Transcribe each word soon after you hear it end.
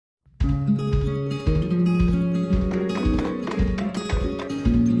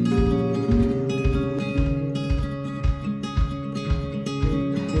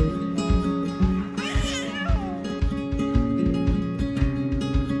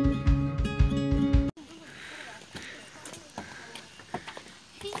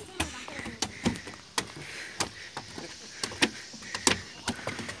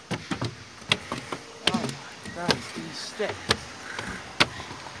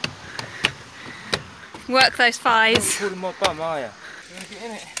Work those thighs. Pulling my bum, are you? You want to get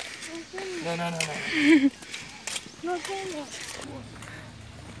in it? No. Not in it.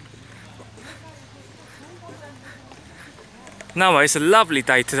 No, it's a lovely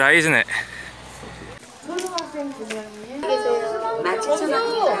day today, isn't it?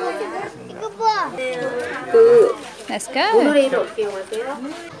 Let's go.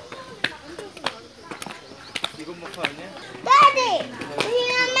 Daddy,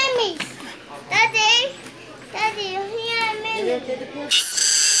 here are Mommy. Daddy, here are Mommy.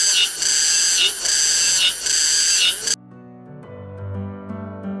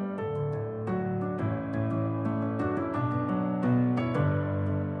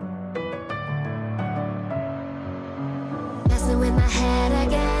 Messing with my head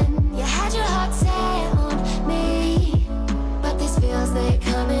again. You had your heart set on me, but these feels, they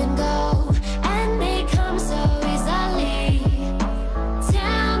come and go, and they come so easily.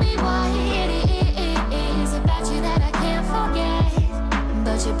 Tell me what it is about you that I can't forget,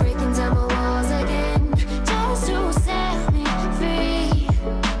 but you're breaking down my walls again just to set me free.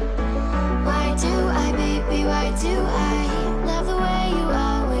 Why do I, baby, why do I love the way you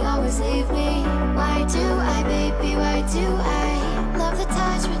are, we always leave me? Why do I, baby, why do I love the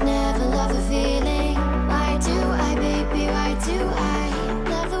touch but never love the feeling? Why do I, baby, why do I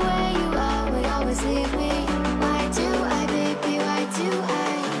love the way you are, we always leave me? Why do I, baby, why do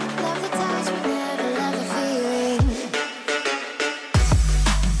I love the touch but never love the feeling?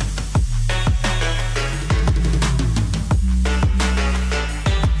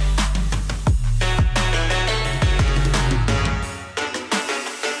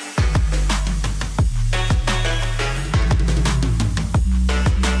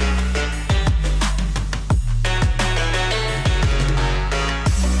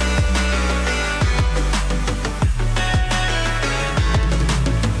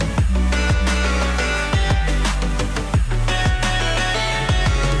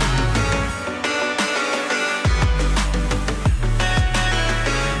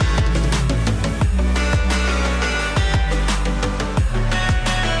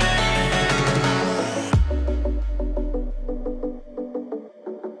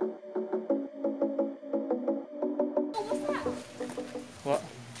 What?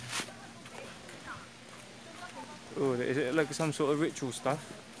 Oh, is it like some sort of ritual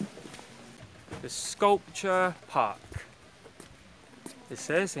stuff? The sculpture park. It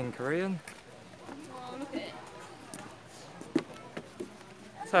says in Korean. Oh, look at it.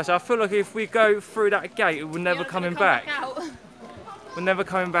 So I feel like if we go through that gate, we're never coming back. We're never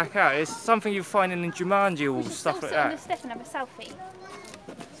coming back out. It's something you find in Jumanji or stuff like that. Sit on the step and have a selfie.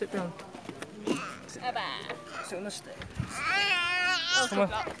 Sit down. Sit on the step. Oh, Come on.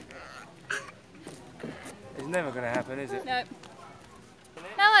 good luck. It's never going to happen, is it? No.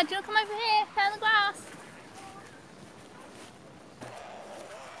 Noah, do you want to come over here? Play on the grass.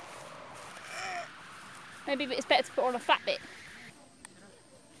 Maybe it's better to put on a flat bit.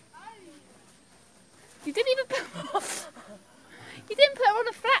 You didn't even put you didn't put her on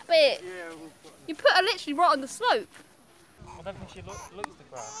a flat bit. Yeah, You put her literally right on the slope. I don't think she looks the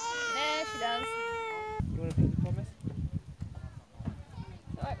grass. There she does. You want to pinky promise?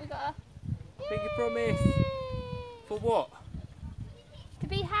 Alright, we got her. Pinky promise. For what? To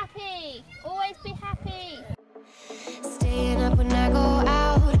be happy. Always be happy. Staying up when I go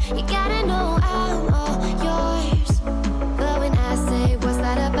out, you gotta know I'm all yours. But when I say what's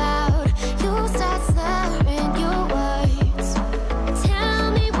that about, you start slurring your words.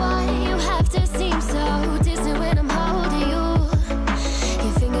 Tell me why you have to seem so distant when I'm holding you.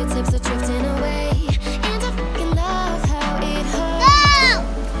 Your fingertips are drifting away, and I fucking love how it hurts.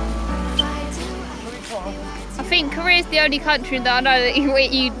 Why do I think Korea's the only country that I know that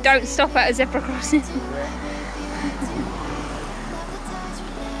you don't stop at a zebra crossing.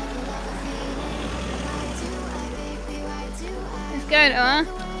 Let's go,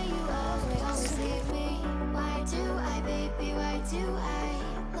 Noah.